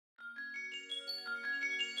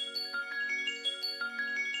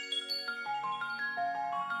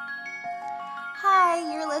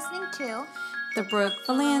You're listening to The Broke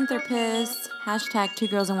Philanthropist. Hashtag 2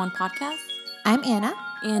 Girls in 1 podcast. I'm Anna.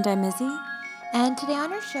 And I'm Izzy. And today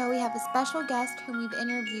on our show, we have a special guest whom we've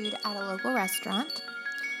interviewed at a local restaurant.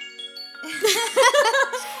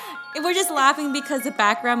 We're just laughing because the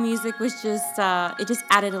background music was just, it just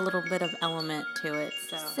added a little bit of element to it.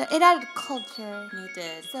 So it added culture. It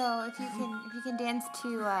did. So if you can dance to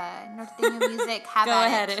norteño music, have Go at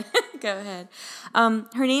ahead. it. Go ahead.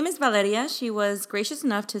 Her name is Valeria. She was gracious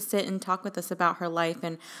enough to sit and talk with us about her life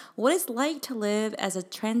and what it's like to live as a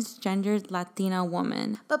transgendered Latina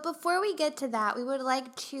woman. But before we get to that, we would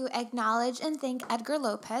like to acknowledge and thank Edgar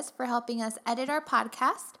Lopez for helping us edit our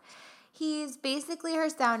podcast. He's basically her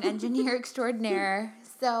sound engineer extraordinaire.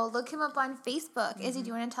 So look him up on Facebook. Mm-hmm. Izzy, do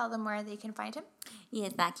you want to tell them where they can find him?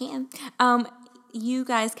 Yes, I can. You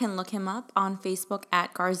guys can look him up on Facebook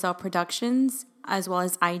at Garzel Productions as well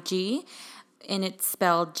as IG. And it's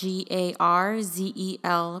spelled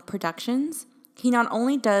Garzel Productions. He not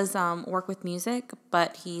only does work with music,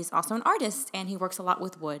 but he's also an artist, and he works a lot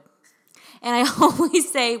with wood. And I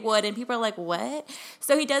always say wood, and people are like, what?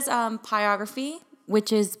 So he does pyrography,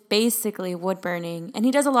 which is basically wood burning, and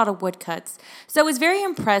he does a lot of woodcuts. So it's very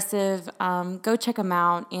impressive. Go check him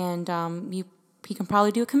out, and he can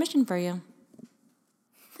probably do a commission for you.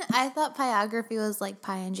 I thought pyrography was like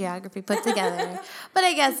pie and geography put together, but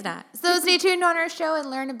I guess not. So stay tuned on our show and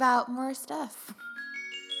learn about more stuff.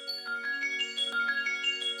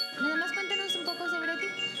 Nada más cuéntanos un poco sobre ti.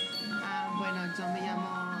 Bueno, yo me llamo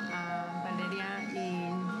Valeria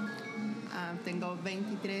y tengo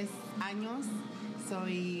 23 años.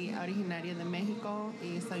 Soy originaria de México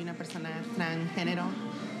y soy una persona transgénero.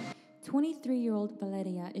 23-year-old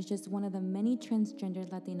Valeria is just one of the many transgendered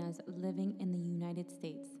Latinas living in the United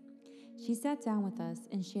States. She sat down with us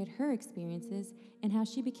and shared her experiences and how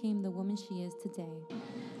she became the woman she is today.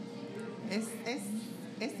 Es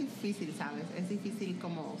difícil, ¿sabes? Es difícil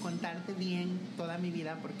como contarte bien toda mi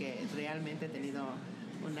vida porque realmente he tenido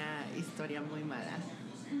una historia muy mala.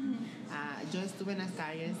 Yo estuve en las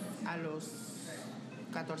calles a los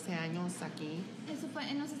 14 años aquí. ¿Eso fue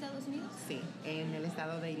en los Estados Unidos? Sí, en el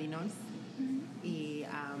estado de Illinois. Y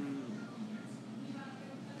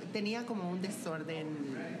tenía como un desorden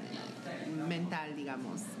mental,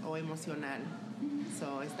 digamos, o emocional.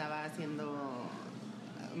 So, estaba haciendo,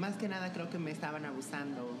 más que nada creo que me estaban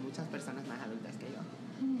abusando muchas personas más adultas que yo.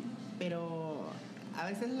 Pero a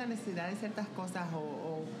veces la necesidad de ciertas cosas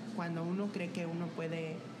o cuando uno cree que uno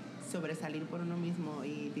puede sobresalir por uno mismo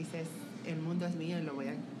y dices, el mundo es mío y lo voy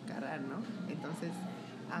a agarrar, ¿no? Entonces,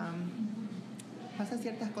 pasa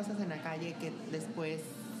ciertas cosas en la calle que después,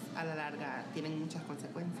 a la larga, tienen muchas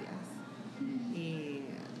consecuencias. Y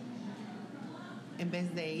en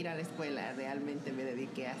vez de ir a la escuela, realmente me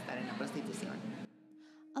dediqué a estar en la prostitución.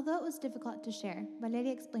 Although it was difficult to share,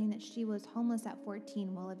 Valeria explained that she was homeless at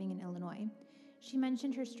 14 while living in Illinois. She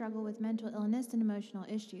mentioned her struggle with mental illness and emotional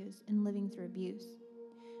issues and living through abuse.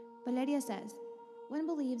 Valeria says, one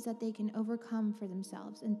believes that they can overcome for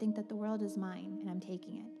themselves and think that the world is mine and I'm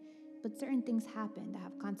taking it. But certain things happen that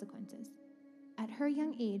have consequences. At her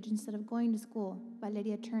young age, instead of going to school,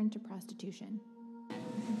 Valeria turned to prostitution.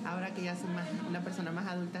 Ahora que ya soy una persona más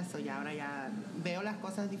adulta, ahora ya veo las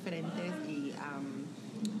cosas diferentes y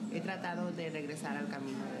he tratado de regresar al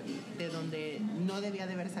camino de donde no debía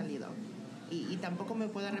de haber salido. Y tampoco me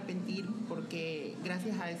puedo arrepentir porque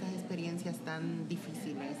gracias a esas experiencias tan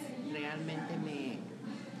difíciles realmente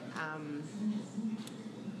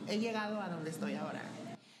he llegado a donde estoy ahora.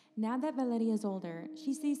 Now that Valeria is older,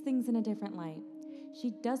 she sees things in a different light.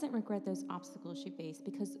 She doesn't regret those obstacles she faced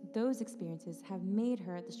because those experiences have made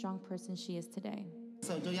her the strong person she is today.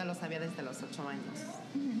 So, yo ya lo sabía desde los 8 años.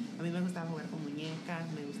 A mí me gustaba jugar con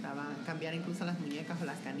muñecas, me gustaba cambiar incluso las muñecas o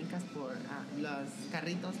las canicas por los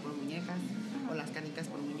carritos por muñecas o las canicas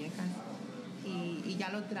por muñecas. Y ya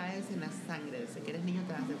lo traes en la sangre, desde que eres niño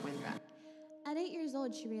te das de cuenta. At 8 years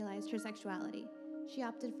old, she realized her sexuality. She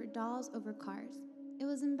opted for dolls over cars. It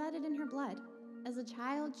was embedded in her blood. As a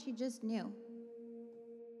child, she just knew.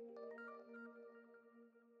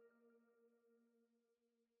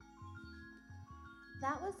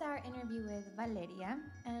 That was our interview with Valeria,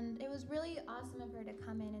 and it was really awesome of her to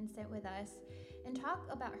come in and sit with us and talk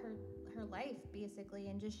about her life, basically,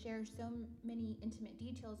 and just share so many intimate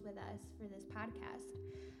details with us for this podcast.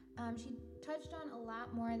 She touched on a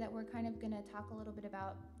lot more that we're kind of going to talk a little bit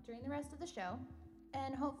about during the rest of the show,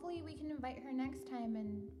 and hopefully we can invite her next time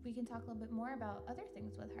and we can talk a little bit more about other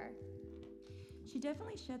things with her. She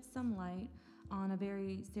definitely sheds some light on a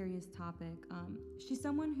very serious topic. She's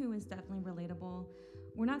someone who is definitely relatable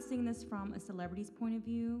we're not seeing this from a celebrity's point of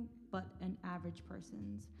view, but an average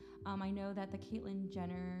person's. I know that the Caitlyn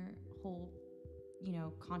Jenner whole,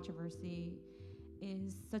 controversy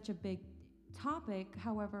is such a big topic.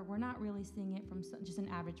 However, we're not really seeing it from just an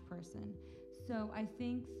average person. So I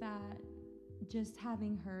think that just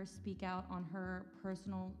having her speak out on her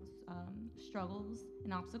personal struggles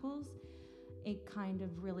and obstacles, it kind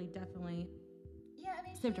of really definitely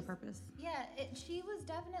served a purpose. Yeah, she was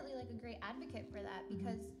definitely like a great advocate for that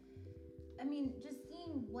because, just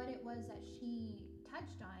seeing what it was that she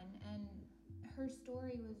touched on and her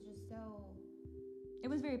story was just so... It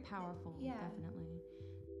was very powerful, definitely.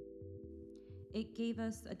 It gave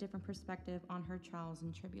us a different perspective on her trials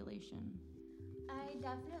and tribulation. I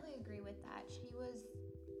definitely agree with that. She was,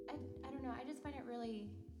 I don't know, I just find it really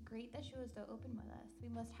great that she was so open with us. We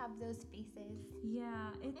must have those faces. Yeah,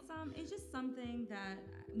 it's just something that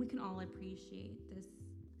we can all appreciate this,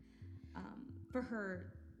 for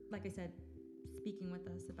her, like I said, speaking with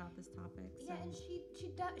us about this topic. So. Yeah, and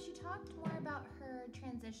she talked more about her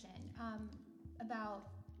transition, about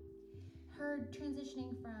her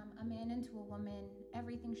transitioning from a man into a woman,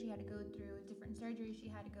 everything she had to go through, different surgeries she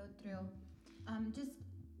had to go through, just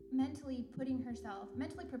mentally preparing herself,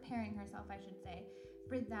 I should say,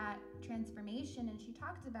 for that transformation. And she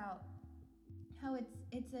talked about how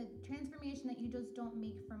it's a transformation that you just don't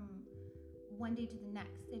make from one day to the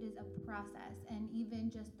next. It is a process, and even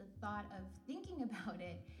just the thought of thinking about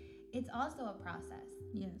it, it's also a process.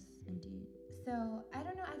 Yes, indeed. So I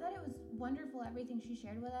don't know, I thought it was wonderful, everything she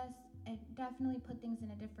shared with us. It definitely put things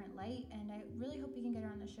in a different light, and I really hope we can get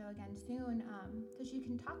her on the show again soon, so she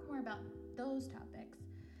can talk more about those topics,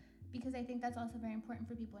 because I think that's also very important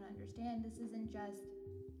for people to understand. This isn't just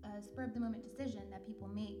a spur of the moment decision that people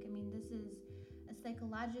make. This is a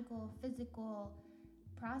psychological, physical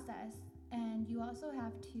process, and you also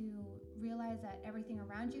have to realize that everything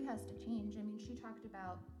around you has to change. She talked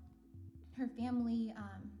about her family,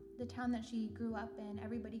 the town that she grew up in,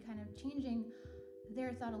 everybody kind of changing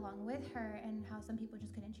their thought along with her, and how some people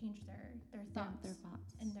just couldn't change their thoughts. Their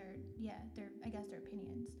thoughts. And their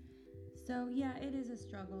opinions. So yeah, it is a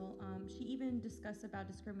struggle. She even discussed about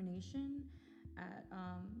discrimination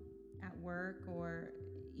at work or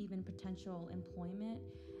even potential employment,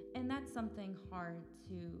 and that's something hard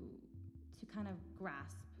to kind of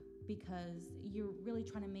grasp, because you're really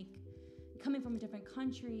trying to coming from a different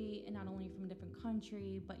country, and not only from a different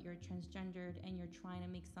country, but you're transgendered and you're trying to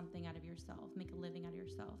make something out of yourself, make a living out of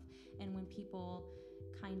yourself. And when people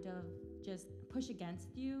kind of just push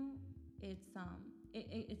against you,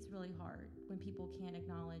 it's really hard when people can't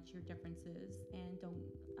acknowledge your differences and don't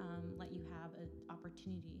let you have an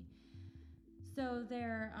opportunity. So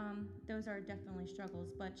those are definitely struggles,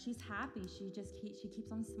 but she's happy. She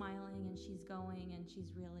keeps on smiling, and she's going, and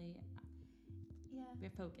she's really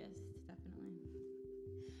focused, definitely.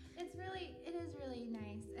 It is really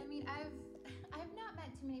nice. I've not met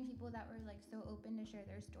too many people that were like so open to share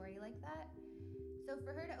their story like that. So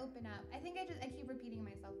for her to open up, I think I keep repeating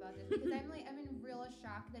myself about this, because I'm in real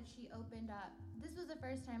shock that she opened up. This was the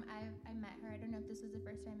first time I met her. I don't know if this was the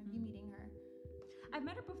first time of you meeting her. I've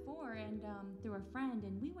met her before, and through a friend,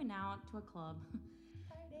 and we went out to a club,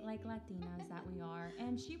 like Latinas that we are,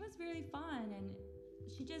 and she was really fun, and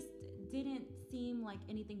she just didn't seem like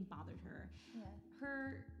anything bothered her. Yeah.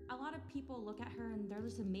 A lot of people look at her and they're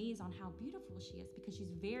just amazed on how beautiful she is, because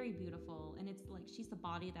she's very beautiful, and it's like she's the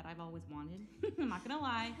body that I've always wanted. I'm not gonna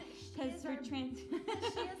lie, because her trans.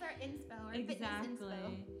 She is our inspo, our exactly. fitness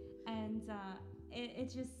inspo. And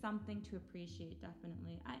it's just something to appreciate.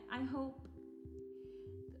 Definitely. I hope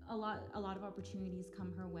a lot of opportunities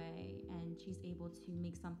come her way, and she's able to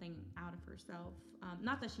make something out of herself.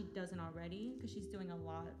 Not that she doesn't already, because she's doing a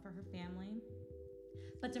lot for her family,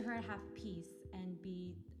 but to her have peace and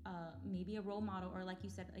be maybe a role model, or like you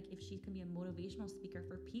said, like if she can be a motivational speaker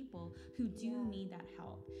for people who do need that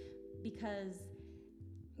help, because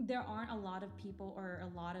there aren't a lot of people, or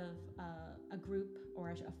a lot of a group, or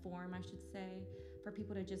a forum, I should say, for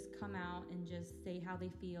people to just come out and just say how they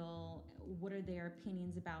feel, what are their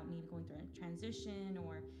opinions about maybe going through a transition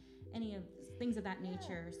or any of things of that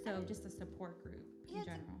nature. So just a support group in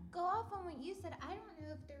general. To go off on what you said, I don't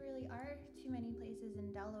know if there really are too many places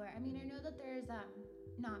in Delaware. I know that there's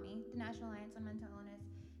NAMI, the National Alliance on Mental Illness.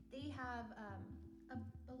 They have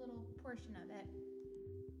a little portion of it.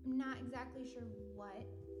 I'm not exactly sure what,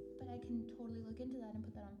 but I can totally look into that and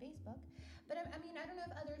put that on Facebook. But I don't know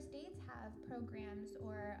if other states have programs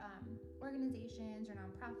or organizations or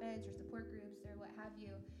nonprofits or support groups or what have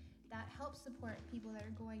you that help support people that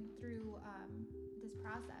are going through this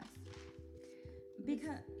process.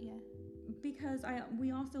 Because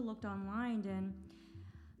we also looked online, and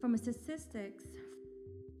from a statistics,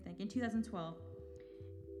 I think in 2012,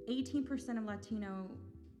 18% of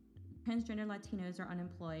transgender Latinos are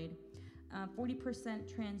unemployed.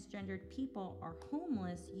 40% transgendered people are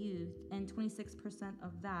homeless youth, and 26%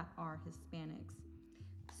 of that are Hispanics.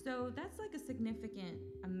 So that's like a significant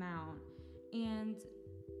amount. And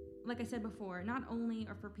like I said before, not only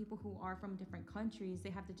are for people who are from different countries, they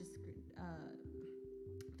have to just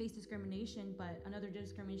face discrimination, but another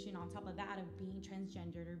discrimination on top of that of being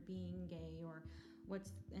transgendered or being gay or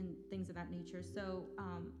and things of that nature. So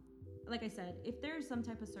like I said, if there's some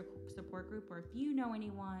type of support group, or if you know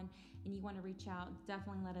anyone and you want to reach out,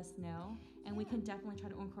 definitely let us know, and we can definitely try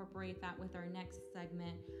to incorporate that with our next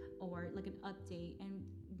segment or like an update. And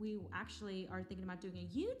we actually are thinking about doing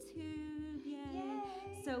a YouTube, yay!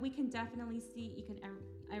 So we can definitely see,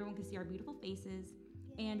 everyone can see our beautiful faces.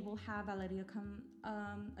 And we'll have Valeria come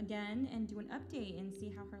again and do an update and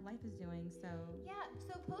see how her life is doing. So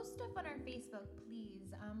post stuff on our Facebook,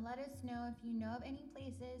 please. Let us know if you know of any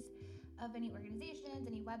places, of any organizations,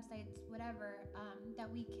 any websites, whatever,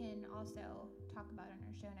 that we can also talk about on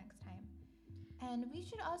our show next time. And we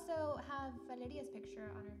should also have Valeria's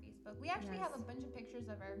picture on our Facebook. We actually have a bunch of pictures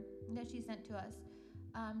of her that she sent to us.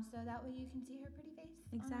 So that way you can see her pretty face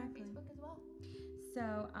on our Facebook as well.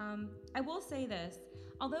 So I will say this.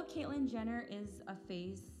 Although Caitlyn Jenner is a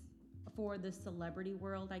face for the celebrity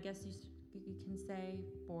world, I guess you can say,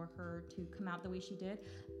 for her to come out the way she did.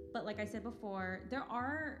 But like I said before,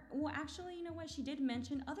 actually, you know what? She did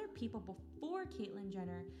mention other people before Caitlyn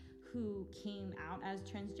Jenner who came out as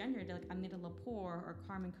transgender, like Anita Lepore or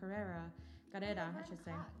Carmen Carrera, I should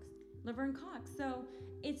say. Laverne Cox. So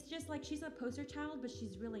it's just like she's a poster child, but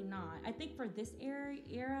she's really not. I think for this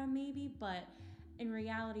era maybe, but in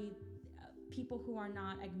reality, people who are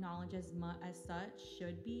not acknowledged as such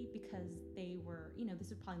should be, because they were, this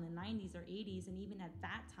was probably in the 90s or 80s, and even at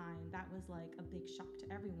that time, that was like a big shock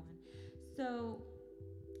to everyone. So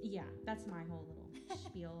yeah, that's my whole little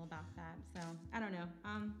spiel about that. So I don't know,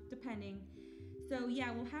 depending. So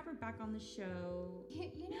yeah, we'll have her back on the show.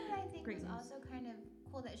 You know what I think was also kind of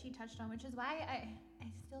cool that she touched on, which is why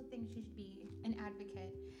I still think she should be an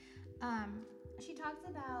advocate. She talks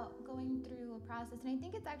about going through a process, and I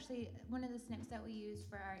think it's actually one of the snips that we used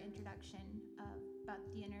for our introduction about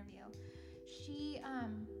the interview. She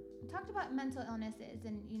talked about mental illnesses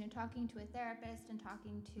and talking to a therapist and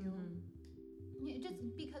talking to just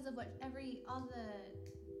because of all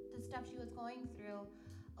the stuff she was going through,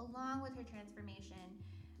 along with her transformation.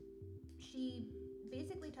 She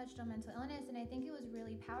basically touched on mental illness, and I think it was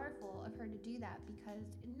really powerful of her to do that,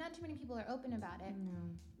 because not too many people are open about it.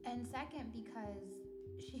 And second, because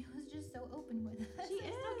she was just so open with us. She is.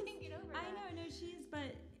 Still can't get over that. I know, she is,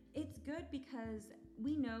 but it's good because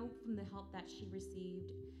we know from the help that she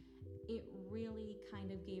received, it really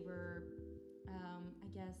kind of gave her, I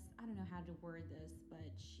guess, I don't know how to word this, but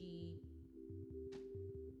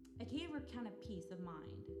it gave her kind of peace of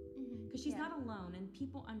mind, because she's not alone, and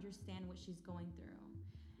people understand what she's going through.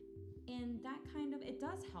 And that kind of, it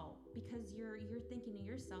does help, because you're thinking to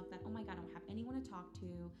yourself that, oh my God, I don't have anyone to talk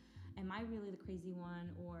to. Am I really the crazy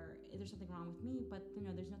one, or is there something wrong with me? But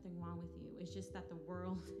there's nothing wrong with you. It's just that the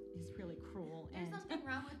world is really cruel. There's something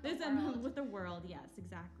wrong with the world. There's something wrong with the world, yes,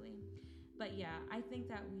 exactly. But yeah, I think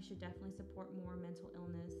that we should definitely support more mental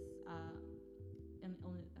illness,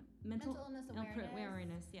 mental illness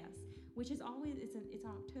awareness, yes. Which is always, it's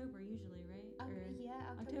October usually, right?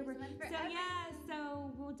 October.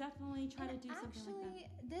 So we'll definitely try to do something like that. Actually,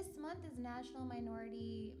 this month is National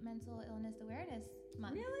Minority Mental Illness Awareness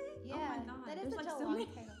Month. Really? Yeah. Oh my God. That is such a so long many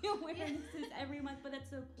title. awarenesses every month, but that's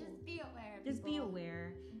so cool. Just be aware. Just be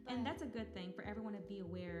aware. And that's a good thing for everyone to be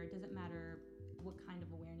aware. It doesn't matter what kind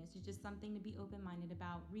of awareness. It's just something to be open-minded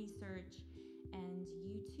about, research, and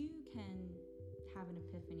you too can have an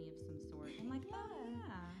epiphany of some sort. I'm like, oh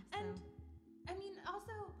yeah. And I mean,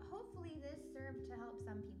 also, hopefully this served to help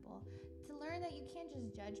some people to learn that you can't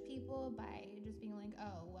just judge people by just being like,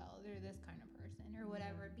 oh, well, they're this kind of person or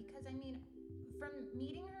whatever. Because I mean, from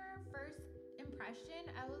meeting her first impression,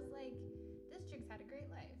 I was like, this chick's had a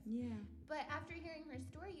great life. Yeah. But after hearing her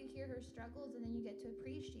story, you hear her struggles, and then you get to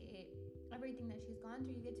appreciate everything that she's gone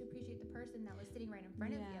through. You get to appreciate the person that was sitting right in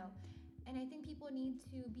front of you. And I think people need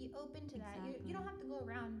to be open to that. You don't have to go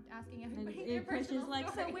around asking everybody their personal like,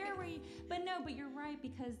 story. so where were you? But you're right,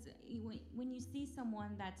 because when you see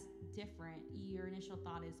someone that's different, your initial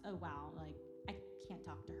thought is, oh wow, like I can't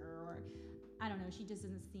talk to her, or I don't know, she just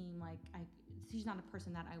doesn't seem like she's not a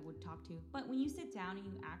person that I would talk to. But when you sit down and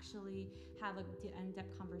you actually have an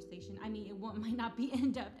in-depth conversation, I mean, might not be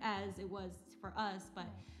in-depth as it was for us, but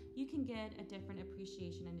you can get a different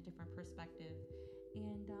appreciation and a different perspective.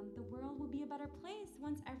 And the world will be a better place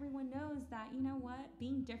once everyone knows that, you know what,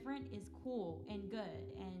 being different is cool and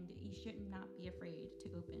good, and you should not be afraid to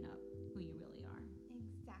open up who you really are.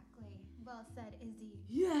 Exactly. Well said, Izzy.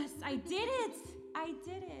 Yes, I did it. I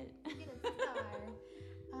did it. You get a star.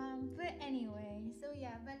 But anyway, so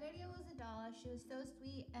yeah, Valeria was a doll. She was so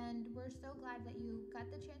sweet, and we're so glad that you got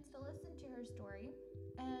the chance to listen to her story.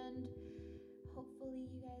 And hopefully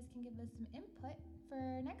you guys can give us some input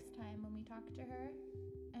for next time when we talk to her.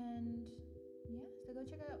 And yeah, so go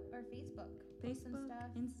check out our Facebook. Post some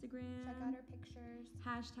stuff. Instagram. Check out our pictures.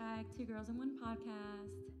 Hashtag 2 Girls in 1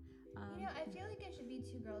 Podcast. You know, I feel like it should be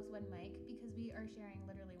 2 girls, 1 mic, because we are sharing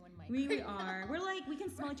literally 1 mic. We really are. We're like, we can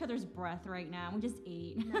smell each other's breath right now. We just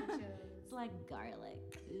ate. Nachos. It's like garlic.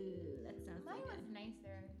 Ooh, that sounds Mine so was good.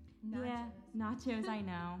 nicer. Nachos. Yeah, nachos, I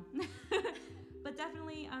know. But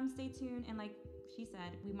definitely stay tuned, and like she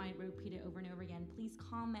said, we might repeat it over and over again. Please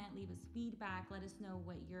comment, leave us feedback, let us know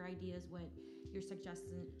what your ideas, what your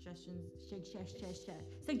suggestions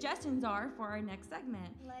are for our next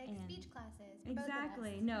segment. Like And speech classes. For both of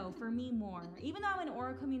exactly. us. No, for me more. Even though in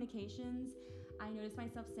oral communications, I notice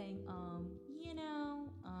myself saying,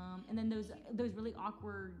 and then those really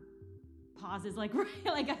awkward pauses, like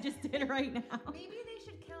like I just did right now. Maybe they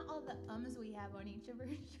should count all the ums we have on each of our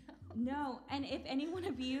shows. No, and if any one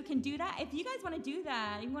of you can do that, if you guys want to do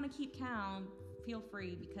that, you want to keep count, feel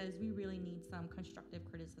free, because we really need some constructive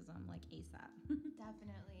criticism, like ASAP.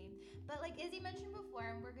 Definitely. But like Izzy mentioned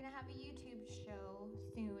before, we're going to have a YouTube show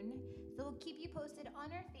soon. So we'll keep you posted on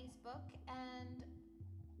our Facebook, and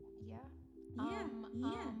yeah.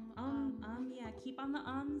 Keep on the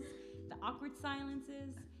ums, the awkward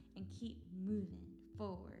silences, and keep moving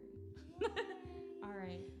forward. All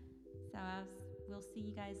right. So we'll see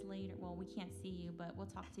you guys later. Well, we can't see you, but we'll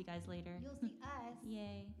talk to you guys later. You'll see us.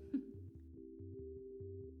 Yay.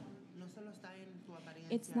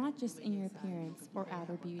 It's not just in your appearance or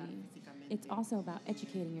outer beauty. It's also about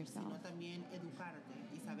educating yourself.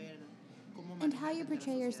 And how you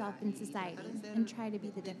portray yourself in society and try to be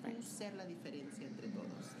the difference.